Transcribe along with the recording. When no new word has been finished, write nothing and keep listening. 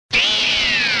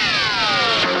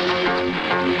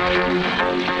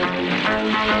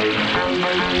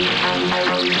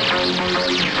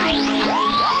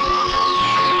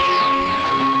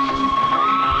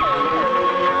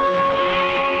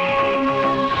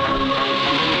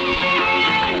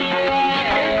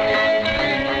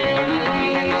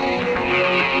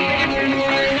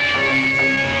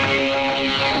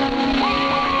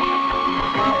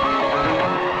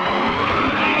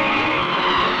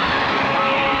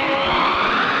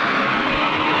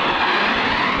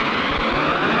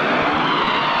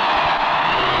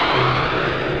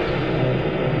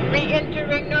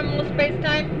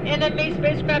Enemy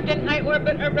spacecraft in high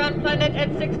orbit around planet at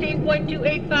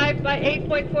 16.285 by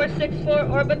 8.464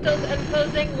 orbitals and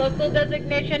posing local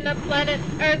designation of planet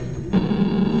Earth.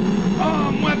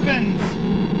 Arm weapons!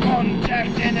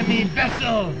 Contact enemy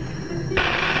vessel!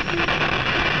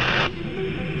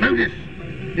 Motuth,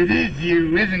 it is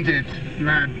you, isn't it,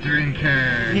 blood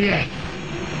drinker? Yes,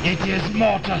 it is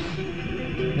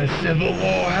Motuth. The Civil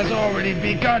War has already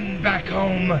begun back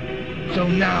home, so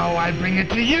now I bring it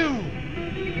to you.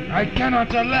 I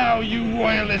cannot allow you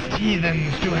royalist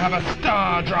heathens to have a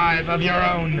star drive of your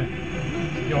own.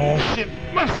 Your ship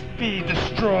must be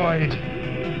destroyed.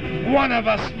 One of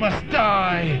us must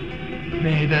die.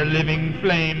 May the living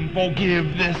flame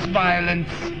forgive this violence.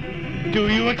 Do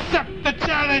you accept the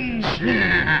challenge?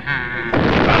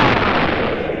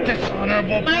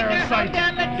 Dishonorable parasite!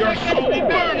 Your soul will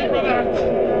burn for that!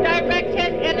 Direct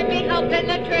hit, enemy hull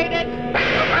penetrated.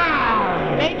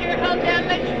 Major hull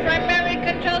damage, primary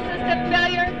control system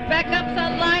failure, backups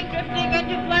online, drifting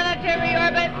into planetary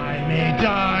orbit. I may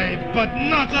die, but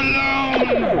not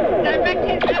alone! Direct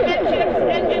hit amidships,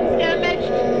 engines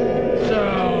damaged. So,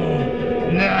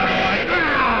 now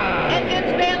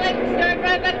Engines failing, star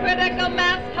drive at critical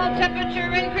mass, hull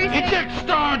temperature increasing. Eject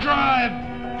star drive!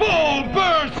 Full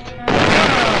burst!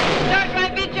 Star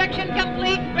drive ejection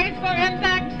complete, brace for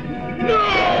impact. No!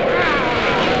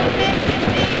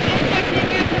 Injecting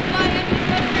air supply into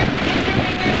booster,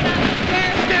 entering Earth's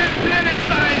atmosphere. Scan planet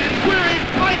side and query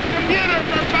flight computer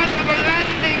for possible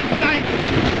landing site!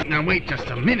 Now wait just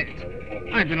a minute.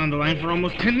 I've been on the line for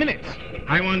almost 10 minutes.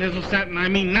 I want Isostat, and I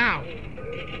mean now.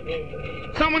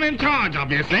 Someone in charge,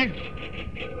 obviously.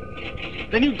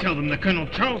 Then you tell them that Colonel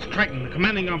Charles Crichton, the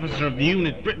commanding officer of the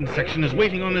unit Britain section, is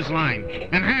waiting on this line,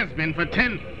 and has been for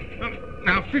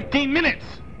 15 minutes.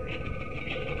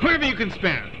 Whoever you can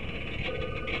spare.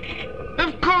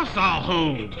 Of course I'll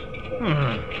hold.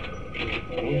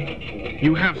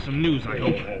 You have some news, I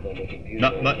hope.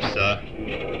 Not much, sir.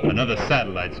 Another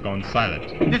satellite's gone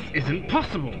silent. This isn't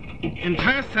possible.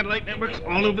 Entire satellite networks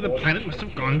all over the planet must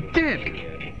have gone dead.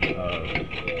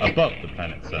 Above the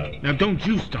planet, sir. Now don't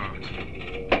you start.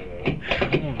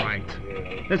 All right.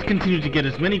 Let's continue to get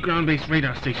as many ground-based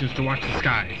radar stations to watch the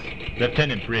skies.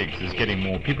 Lieutenant Briggs is getting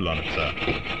more people on it, sir.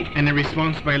 And a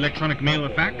response by electronic mail or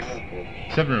fax?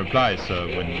 7 replies, sir,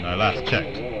 when I last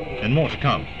checked. And more to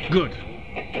come. Good.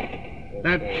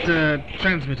 That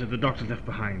transmitter the doctor left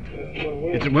behind.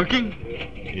 Is it working?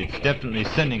 It's definitely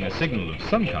sending a signal of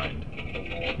some kind.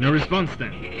 No response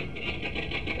then.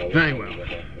 Very well.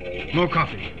 More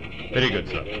coffee. Very good,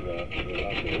 sir.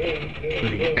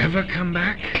 Will he ever come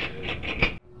back?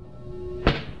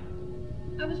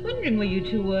 I was wondering where you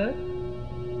two were.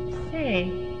 Say,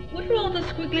 what are all the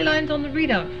squiggly lines on the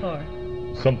readout for?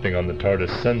 Something on the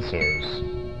TARDIS sensors.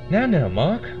 Now,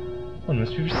 Mark. One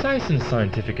must be precise in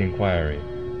scientific inquiry.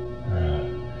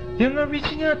 They're not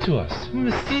reaching out to us. We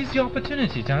must seize the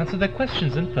opportunity to answer their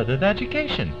questions and further their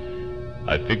education.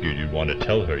 I figured you'd want to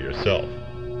tell her yourself.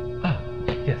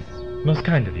 Yes. Most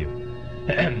kind of you.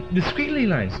 The squiggly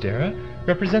lines, Dara,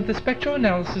 represent the spectral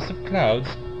analysis of clouds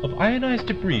of ionized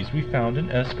debris we found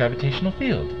in Earth's gravitational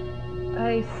field.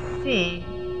 I see.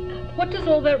 What does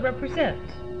all that represent?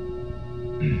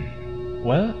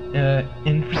 Well,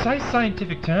 in precise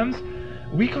scientific terms,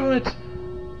 we call it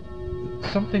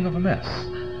something of a mess.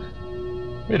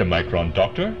 Wait a micron,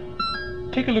 Doctor.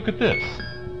 Take a look at this.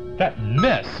 That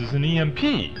mess is an EMP.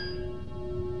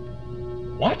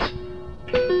 What?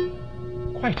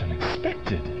 Quite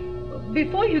unexpected.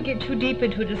 Before you get too deep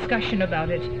into a discussion about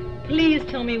it, please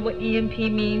tell me what EMP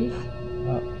means.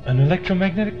 An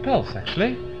electromagnetic pulse,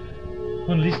 actually.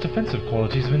 One of the least offensive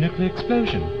qualities of a nuclear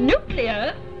explosion.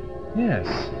 Nuclear? Yes.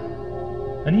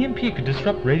 An EMP could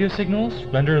disrupt radio signals,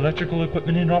 render electrical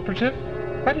equipment inoperative.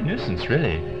 Quite a nuisance,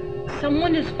 really.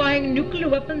 Someone is firing nuclear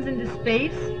weapons into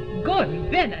space?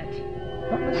 Good Bennett.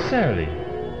 Not necessarily.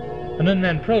 An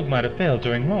unmanned probe might have failed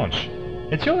during launch.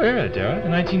 It's your era, Dara, the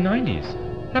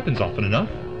 1990s. Happens often enough.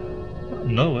 Not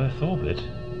in low Earth orbit.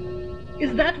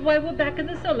 Is that why we're back in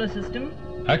the solar system?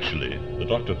 Actually, the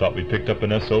doctor thought we picked up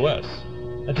an SOS.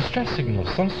 A distress signal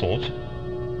of some sort.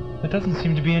 There doesn't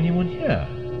seem to be anyone here.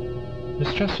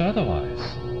 Distressed or otherwise.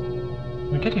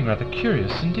 We're getting rather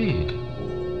curious indeed.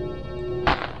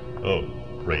 Oh,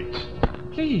 great.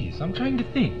 Please, I'm trying to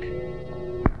think.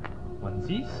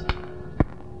 Onesies?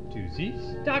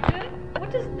 Twosies? Doctor,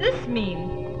 what does this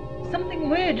mean? Something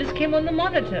weird just came on the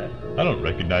monitor. I don't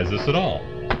recognize this at all.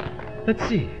 Let's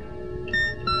see.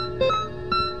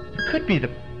 It could be the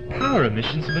power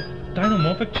emissions of a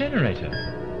dynamorphic generator.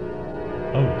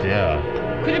 Oh dear.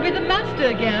 Could it be the master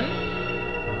again?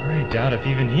 I doubt if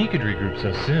even he could regroup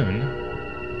so soon.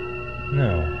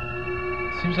 No.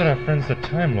 Seems that our friends the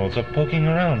Time Lords are poking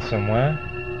around somewhere.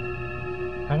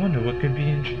 I wonder what could be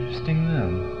interesting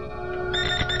them.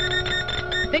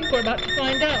 I think we're about to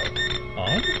find out.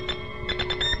 Odd?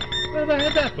 Where have I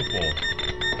had that before?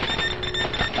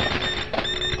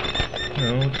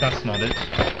 No, that's not it.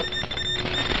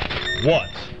 What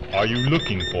are you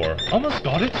looking for? Almost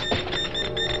got it.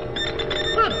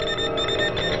 Huh.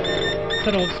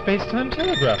 That old space-time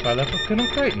telegraph I left with Colonel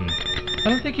Crichton. I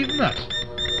don't think you've met.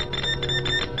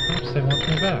 Perhaps they want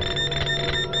me back.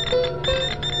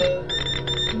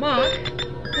 Mark,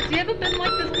 has he ever been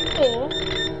like this before?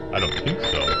 I don't think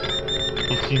so.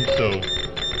 He seems so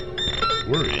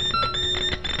worried.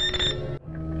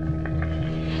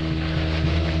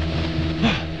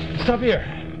 Stop here.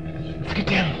 Let's get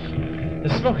down. The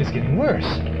smoke is getting worse.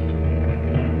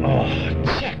 Oh,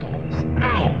 check all this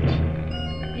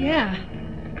out. Yeah.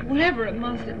 Whatever it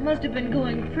must have been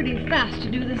going pretty fast to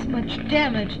do this much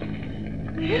damage.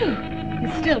 Phew,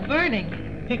 it's still burning.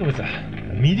 Think it was a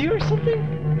meteor or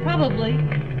something? Probably.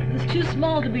 It was too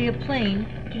small to be a plane.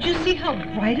 Did you see how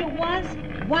bright it was?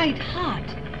 White hot.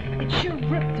 It sure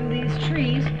ripped through these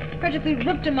trees, practically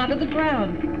ripped them out of the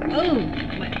ground. Oh,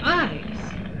 my eyes.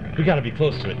 We gotta be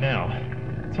close to it now.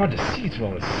 It's hard to see through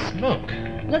all this smoke.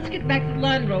 Let's get back to the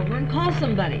Land Rover and call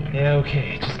somebody. Yeah,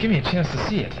 okay. Just give me a chance to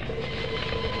see it.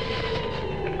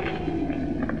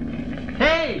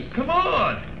 Hey, come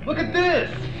on! Look at this!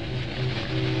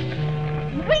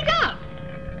 Wait up!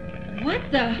 What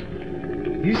the?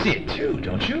 You see it too,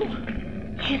 don't you?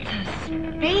 It's a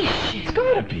spaceship. It's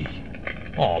gotta be.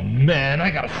 Oh man,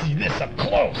 I gotta see this up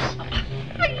close.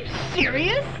 Are you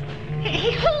serious?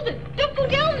 Hey, hold it! Don't go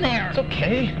down there! It's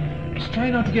okay. Just try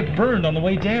not to get burned on the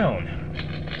way down.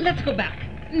 Let's go back.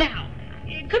 Now.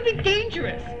 It could be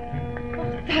dangerous.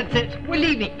 Oh, that's it. We're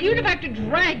leaving. Even if I have to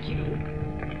drag you.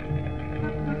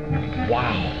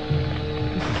 Wow.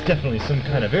 This is definitely some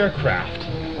kind of aircraft.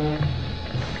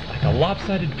 It's like a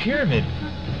lopsided pyramid.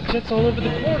 Jets all over the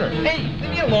corner. Hey,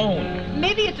 leave me alone.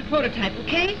 Maybe it's a prototype,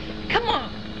 okay? Come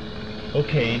on.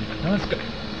 Okay, now let's go.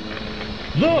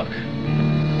 Look!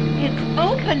 It's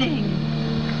opening.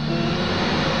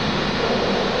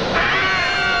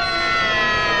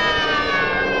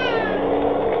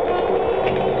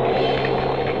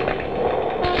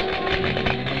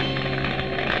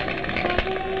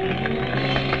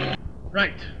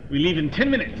 Right. We leave in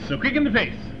 10 minutes, so quicken the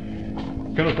pace.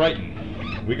 Colonel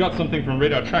Crichton, we got something from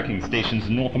radar tracking stations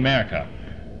in North America.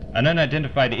 An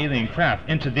unidentified alien craft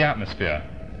entered the atmosphere.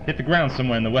 Hit the ground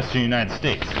somewhere in the western United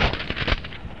States.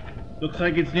 Looks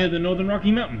like it's near the northern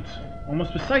Rocky Mountains,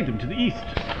 almost beside them to the east.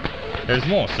 There's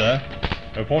more, sir.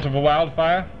 A report of a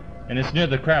wildfire, and it's near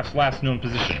the craft's last known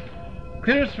position.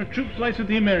 Clear us for troop flights with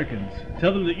the Americans.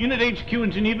 Tell them that Unit HQ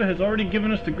in Geneva has already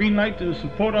given us the green light to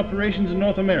support operations in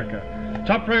North America.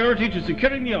 Top priority to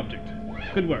securing the object.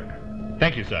 Good work.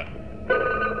 Thank you, sir.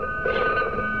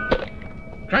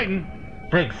 Crichton.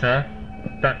 Briggs, sir.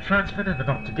 That transmitter the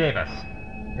doctor gave us.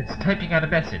 It's typing out a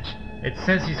message. It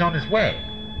says he's on his way.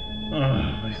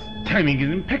 Oh, his timing is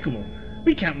impeccable.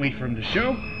 We can't wait for him to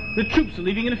show. The troops are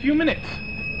leaving in a few minutes.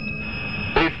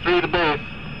 Ace 3 to base.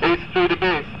 Ace 3 to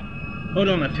base. Hold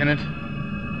on, Lieutenant.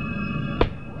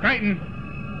 Crichton.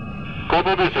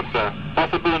 Corporal Bishop, sir.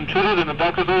 Possible intruders in the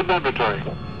doctor's old laboratory.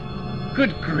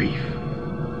 Good grief.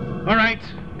 All right.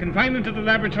 Confine them to the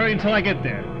laboratory until I get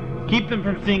there. Keep them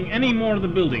from seeing any more of the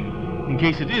building, in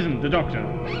case it isn't the doctor.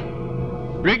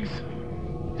 Briggs?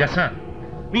 Yes, sir.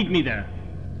 Meet me there.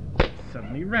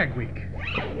 Suddenly Rag Week.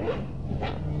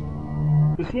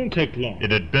 This won't take long.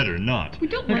 It had better not. We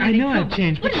don't Look, want I any know I've trouble.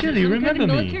 changed, but What is surely this, some remember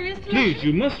kind of me. military installation? Please,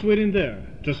 you must wait in there.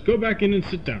 Just go back in and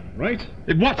sit down, right?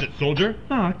 Watch it, soldier.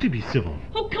 Ah, do be civil.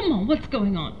 Oh, come on. What's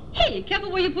going on? Hey,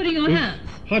 careful where you're putting your hands.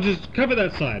 Hodges, cover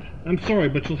that side. I'm sorry,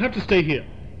 but you'll have to stay here.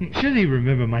 Surely you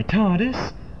remember my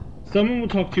TARDIS? Someone will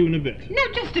talk to you in a bit. Now,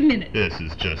 just a minute. This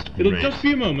is just It'll great. just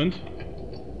be a moment.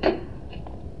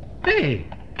 Hey!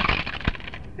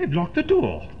 They've locked the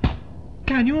door.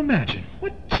 Can you imagine?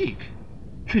 What cheek!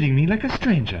 Treating me like a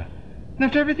stranger. And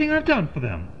after everything I've done for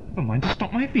them, a mind to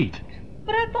stop my feet.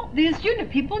 But I thought these unit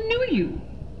people knew you.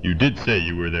 You did say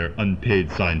you were their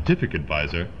unpaid scientific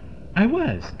advisor. I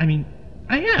was. I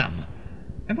am.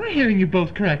 Am I hearing you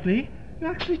both correctly? You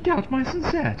actually doubt my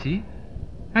sincerity?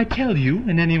 I tell you,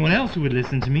 and anyone else who would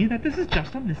listen to me, that this is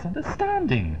just a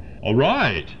misunderstanding. All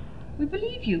right. We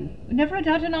believe you. We never a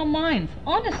doubt in our minds,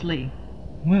 honestly.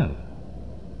 Well,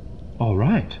 all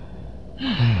right.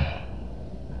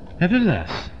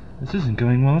 Nevertheless, this isn't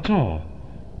going well at all.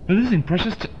 We're losing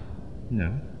precious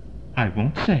No, I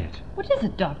won't say it. What is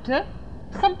it, Doctor?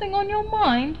 Something on your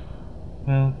mind?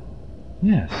 Well,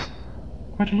 yes,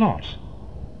 quite a lot.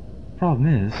 Problem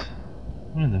is,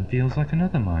 one of them feels like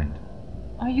another mind.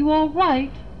 Are you all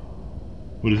right?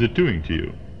 What is it doing to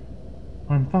you?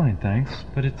 I'm fine, thanks,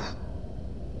 but it's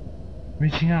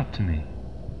reaching out to me.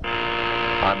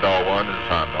 Heimdall 1 is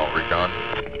Heimdall. Recon.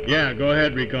 Yeah, go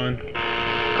ahead, Recon.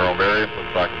 Colonel Barry,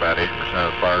 looks like about 80%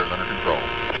 of the fire is under control.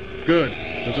 Good.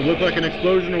 Does it look like an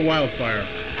explosion or wildfire?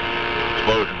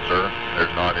 Explosion, sir. There's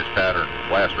an obvious pattern.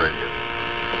 Blast radius.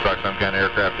 Looks like some kind of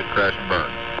aircraft did crash and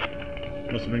burn.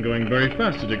 Must have been going very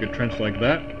fast to dig a trench like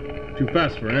that. Too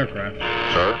fast for an aircraft.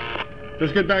 Sir?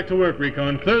 Just get back to work,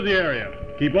 Recon. Clear the area.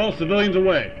 Keep all civilians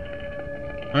away.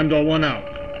 Heimdall 1 out.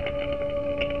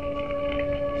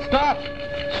 Stop!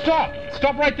 Stop!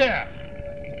 Stop right there!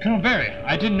 Colonel Barry,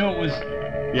 I didn't know it was...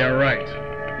 Yeah, right.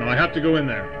 Now I have to go in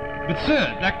there. But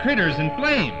sir, that crater's in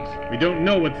flames. We don't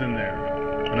know what's in there.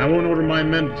 And I won't order my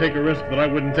men to take a risk that I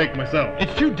wouldn't take myself.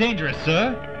 It's too dangerous,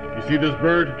 sir. You see this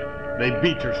bird? They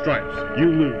beat your stripes. You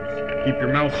lose. Keep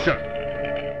your mouth shut.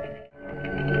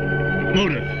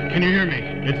 Motuth, can you hear me?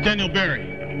 It's Daniel Barry.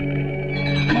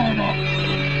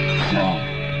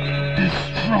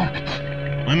 Self-destruct.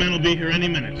 My men will be here any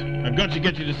minute. I've got to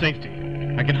get you to safety.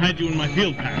 I can hide you in my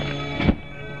field pack.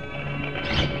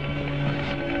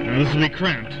 Now this will be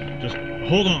cramped. Just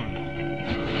hold on.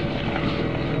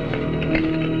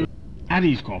 At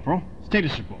ease, Corporal.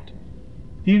 Status report.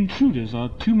 The intruders are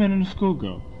 2 men and a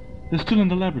schoolgirl. They're still in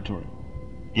the laboratory.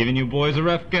 Giving you boys a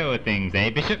rough go at things, eh,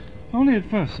 Bishop? Only at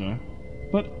first, sir.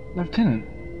 But, Lieutenant,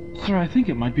 sir, I think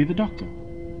it might be the doctor.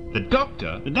 The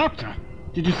doctor? The doctor?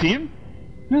 Did you see him?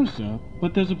 No, sir,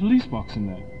 but there's a police box in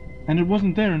there. And it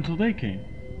wasn't there until they came.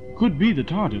 Could be the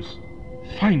TARDIS.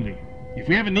 Finally. If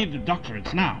we ever need the doctor,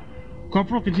 it's now.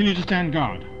 Corporal, continue to stand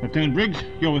guard. Lieutenant Briggs,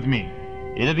 you're with me.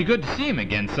 It'll be good to see him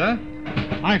again, sir.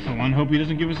 I, for one, hope he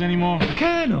doesn't give us any more...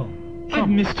 Colonel, I've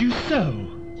missed you so.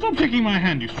 Stop taking my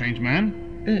hand, you strange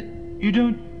man. You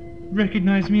don't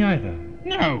recognize me either?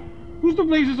 No. Whose the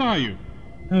blazes are you?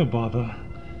 Oh, bother.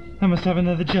 I must have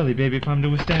another jelly baby if I'm to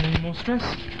withstand any more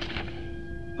stress.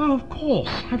 Oh, of course.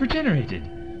 I've regenerated.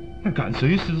 I've gotten so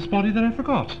used to this body that I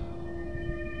forgot.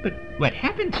 But what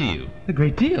happened to you? A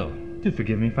great deal. Do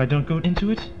forgive me if I don't go into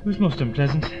it. It was most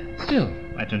unpleasant. Still,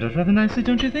 I turned out rather nicely,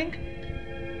 don't you think?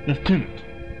 Lieutenant,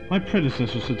 my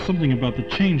predecessor said something about the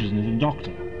changes in the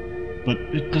doctor. But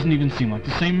it doesn't even seem like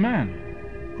the same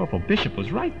man. Corporal Bishop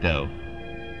was right, though.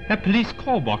 That police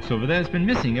call box over there has been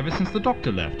missing ever since the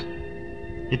doctor left.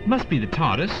 It must be the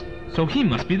TARDIS, so he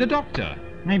must be the doctor.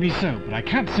 Maybe so, but I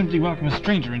can't simply welcome a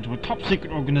stranger into a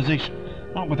top-secret organization,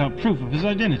 not without proof of his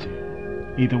identity.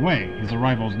 Either way, his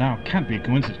arrivals now can't be a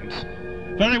coincidence.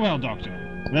 Very well, Doctor.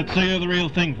 Let's say you're the real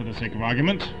thing for the sake of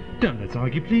argument. Don't let's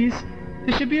argue, please.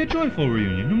 This should be a joyful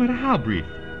reunion, no matter how brief.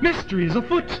 Mystery is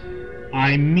afoot.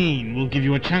 I mean, we'll give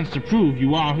you a chance to prove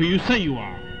you are who you say you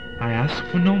are. I ask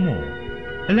for no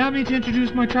more. Allow me to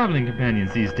introduce my traveling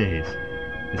companions these days.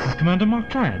 This is Commander Mark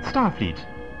Triad, Starfleet.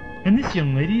 And this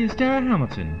young lady is Dara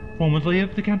Hamilton, formerly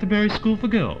of the Canterbury School for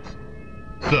Girls.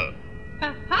 Sir.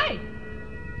 Hi.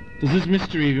 Does this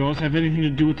mystery of yours have anything to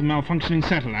do with the malfunctioning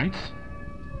satellites?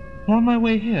 On my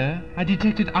way here, I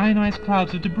detected ionized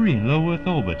clouds of debris in low Earth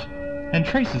orbit, and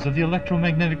traces of the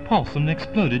electromagnetic pulse of an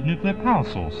exploded nuclear power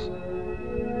source.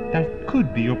 That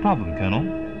could be your problem, Colonel.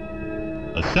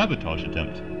 A sabotage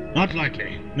attempt? Not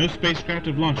likely. No spacecraft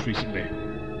have launched recently.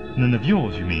 None of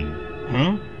yours, you mean?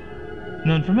 Huh?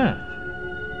 None from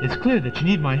Earth. It's clear that you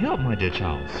need my help, my dear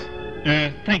Charles.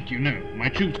 Thank you, no. My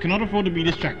troops cannot afford to be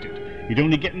distracted. You'd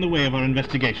only get in the way of our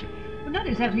investigation. We're not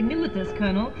exactly new at this,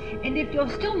 Colonel, and if you're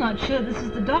still not sure this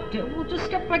is the doctor, we'll just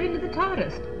step right into the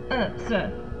TARDIS.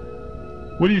 Sir.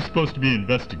 What are you supposed to be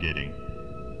investigating?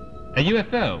 A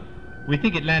UFO. We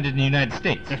think it landed in the United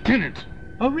States. Lieutenant!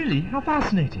 Oh, really? How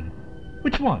fascinating.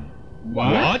 Which one?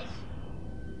 What?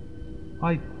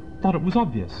 I thought it was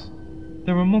obvious.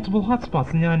 There were multiple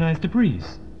hotspots in the ionized debris.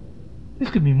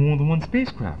 This could be more than one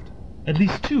spacecraft. At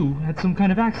least 2 had some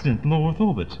kind of accident in low Earth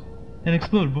orbit, and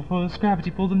exploded before Earth's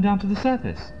gravity pulled them down to the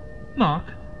surface. Mark,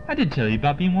 I did tell you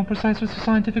about being more precise with your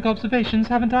scientific observations,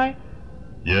 haven't I?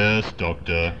 Yes,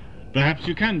 Doctor. Perhaps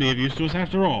you can be of use to us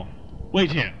after all.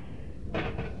 Wait here.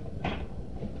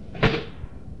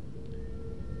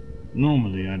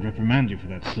 Normally, I'd reprimand you for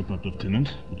that slip-up,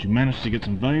 Lieutenant, but you managed to get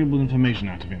some valuable information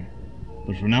out of him.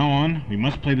 But from now on, we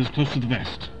must play this close to the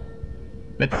vest.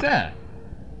 But, sir,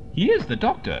 he is the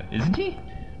Doctor, isn't he?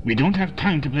 We don't have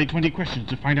time to play 20 questions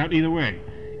to find out either way.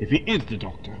 If he is the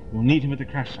Doctor, we'll need him at the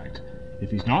crash site.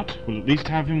 If he's not, we'll at least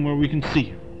have him where we can see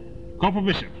him. Corporal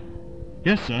Bishop.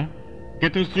 Yes, sir.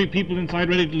 Get those 3 people inside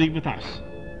ready to leave with us.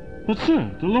 But,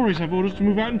 sir, the lorries have orders to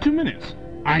move out in 2 minutes.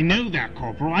 I know that,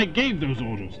 Corporal. I gave those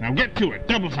orders. Now get to it.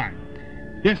 Double time.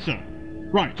 Yes, sir.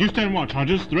 Right, you stand watch,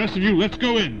 Hodges. The rest of you, let's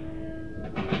go in.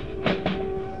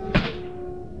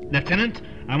 Lieutenant,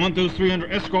 I want those 3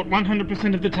 under escort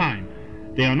 100% of the time.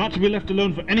 They are not to be left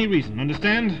alone for any reason,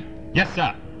 understand? Yes,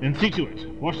 sir. Then see to it.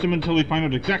 Watch them until we find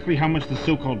out exactly how much the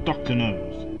so-called Doctor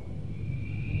knows.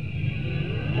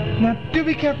 Now, do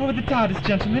be careful with the TARDIS,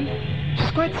 gentlemen.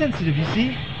 She's quite sensitive, you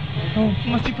see. Oh,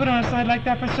 must you put her aside like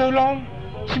that for so long?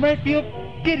 She might feel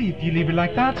giddy if you leave her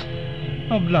like that.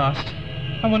 Oh, blast.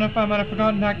 I wonder if I might have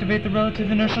forgotten to activate the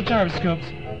relative inertial gyroscopes.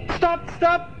 Stop,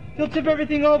 stop! You'll tip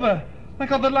everything over.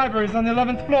 Like all the libraries on the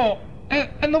 11th floor.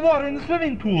 And the water in the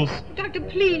swimming pools. Doctor,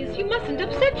 please, you mustn't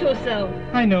upset yourself.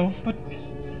 I know, but...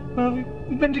 well,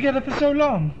 we've been together for so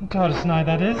long. The TARDIS and I,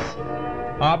 that is.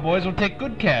 Our boys will take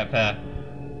good care of her.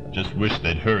 Just wish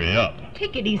they'd hurry up.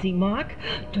 Take it easy, Mark.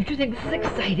 Don't you think this is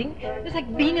exciting? It's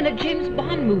like being in a James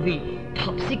Bond movie.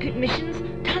 Top secret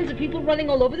missions, tons of people running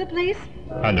all over the place.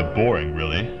 Kinda boring,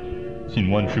 really.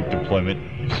 Seen one troop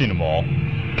deployment, seen them all.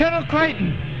 Colonel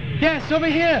Crichton! Yes, over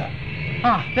here!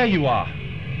 Ah, there you are.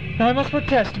 Now I must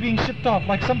protest being shipped off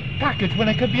like some package when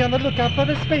I could be on the lookout for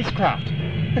the spacecraft.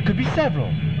 There could be several.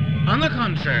 On the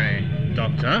contrary,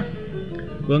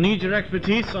 Doctor, we'll need your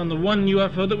expertise on the one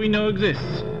UFO that we know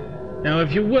exists. Now,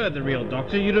 if you were the real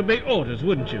Doctor, you'd obey orders,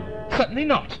 wouldn't you? Certainly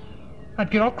not.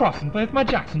 I'd get all cross and play with my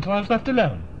jacks until I was left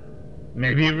alone.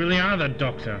 Maybe you really are the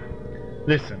Doctor.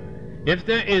 Listen, if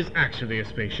there is actually a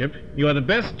spaceship, you are the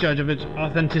best judge of its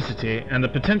authenticity and the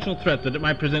potential threat that it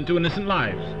might present to innocent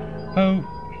lives. Oh,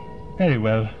 very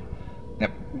well.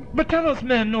 But tell those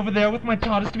men over there with my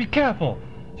TARDIS to be careful.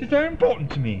 She's very important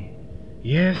to me.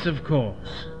 Yes, of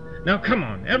course. Now, come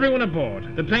on, everyone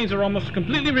aboard. The planes are almost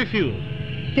completely refueled.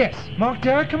 Yes, Mark,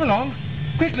 Derek, come along.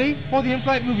 Quickly, before the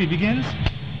in-flight movie begins.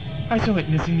 I saw it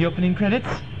missing the opening credits.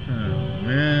 Oh,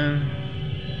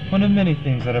 man. One of many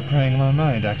things that are preying on my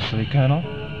mind, actually, Colonel.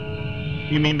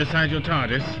 You mean besides your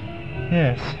TARDIS?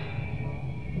 Yes.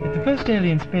 If the first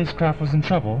alien spacecraft was in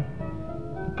trouble,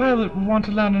 the pilot would want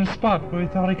to land in a spot where he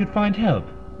thought he could find help.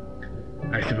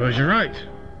 I suppose you're right.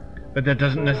 But that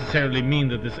doesn't necessarily mean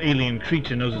that this alien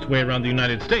creature knows its way around the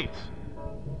United States.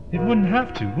 It wouldn't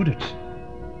have to, would it?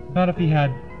 Not if he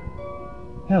had...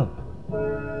 help.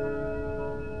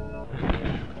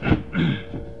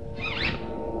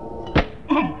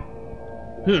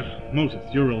 Here,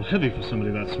 Motuth, you're real heavy for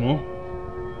somebody that small.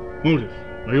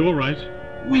 Motuth, are you all right?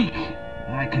 Weak,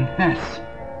 I confess.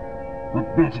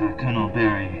 But better, Colonel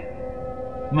Barry.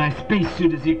 My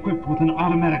spacesuit is equipped with an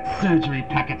automatic surgery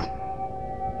packet.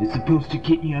 It's supposed to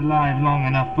keep me alive long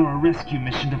enough for a rescue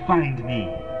mission to find me.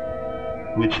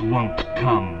 Which won't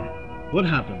come. What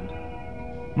happened?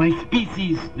 My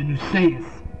species, the Nusaeus,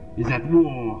 is at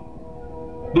war.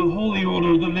 The Holy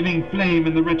Order of the Living Flame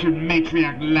and the wretched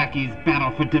matriarch lackeys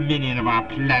battle for dominion of our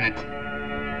planet.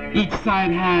 Each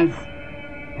side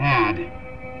had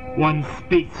one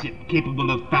spaceship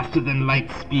capable of faster-than-light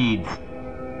speeds.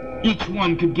 Each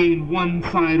one could gain one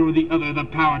side or the other the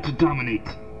power to dominate.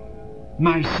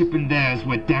 My ship and theirs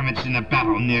were damaged in a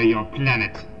battle near your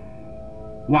planet.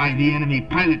 Why the enemy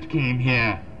pilot came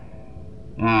here,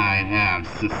 I have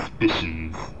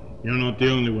suspicions. You're not the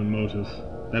only one, Motuth.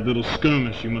 That little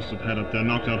skirmish you must have had up there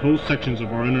knocked out whole sections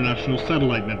of our international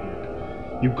satellite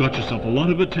network. You've got yourself a lot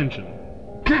of attention.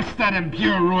 Curse that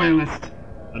impure royalist!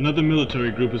 Another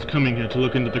military group is coming here to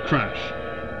look into the crash.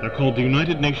 They're called the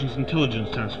United Nations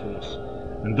Intelligence Task Force.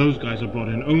 And those guys are brought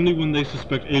in only when they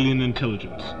suspect alien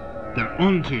intelligence. They're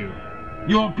on to you.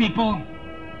 Your people?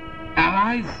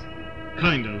 Allies?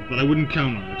 Kind of, but I wouldn't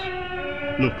count on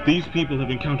it. Look, these people have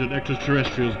encountered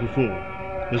extraterrestrials before.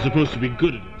 They're supposed to be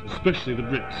good at it, especially the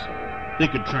Brits. They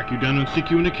could track you down and stick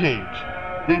you in a cage.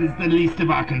 That is the least of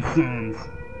our concerns.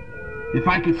 If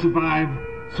I could survive,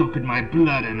 so could my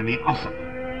blood enemy, Ossup.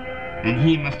 And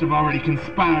he must have already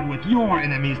conspired with your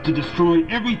enemies to destroy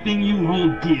everything you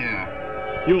hold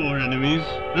dear. Your enemies?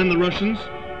 And the Russians?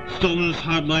 Stalinist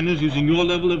hardliners using your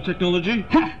level of technology?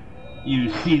 Ha! You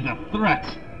see the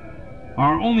threat.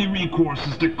 Our only recourse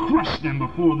is to crush them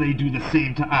before they do the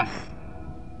same to us.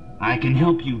 I can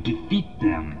help you defeat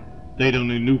them. They'd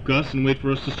only nuke us and wait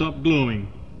for us to stop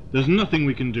glowing. There's nothing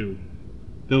we can do.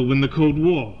 They'll win the Cold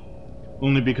War,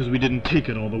 only because we didn't take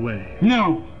it all the way.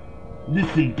 No!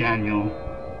 Listen, Daniel.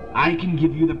 I can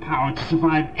give you the power to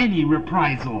survive any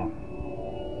reprisal.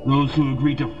 Those who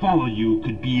agree to follow you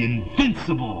could be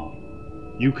invincible.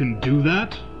 You can do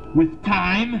that? With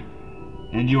time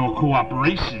and your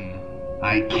cooperation,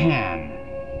 I can.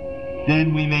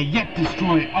 Then we may yet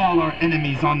destroy all our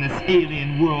enemies on this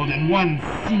alien world in one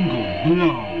single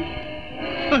blow.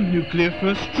 A nuclear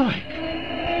first strike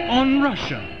on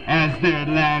Russia. As their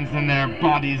lands and their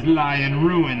bodies lie in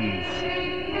ruins,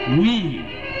 we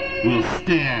will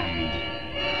stand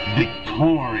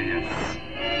victorious.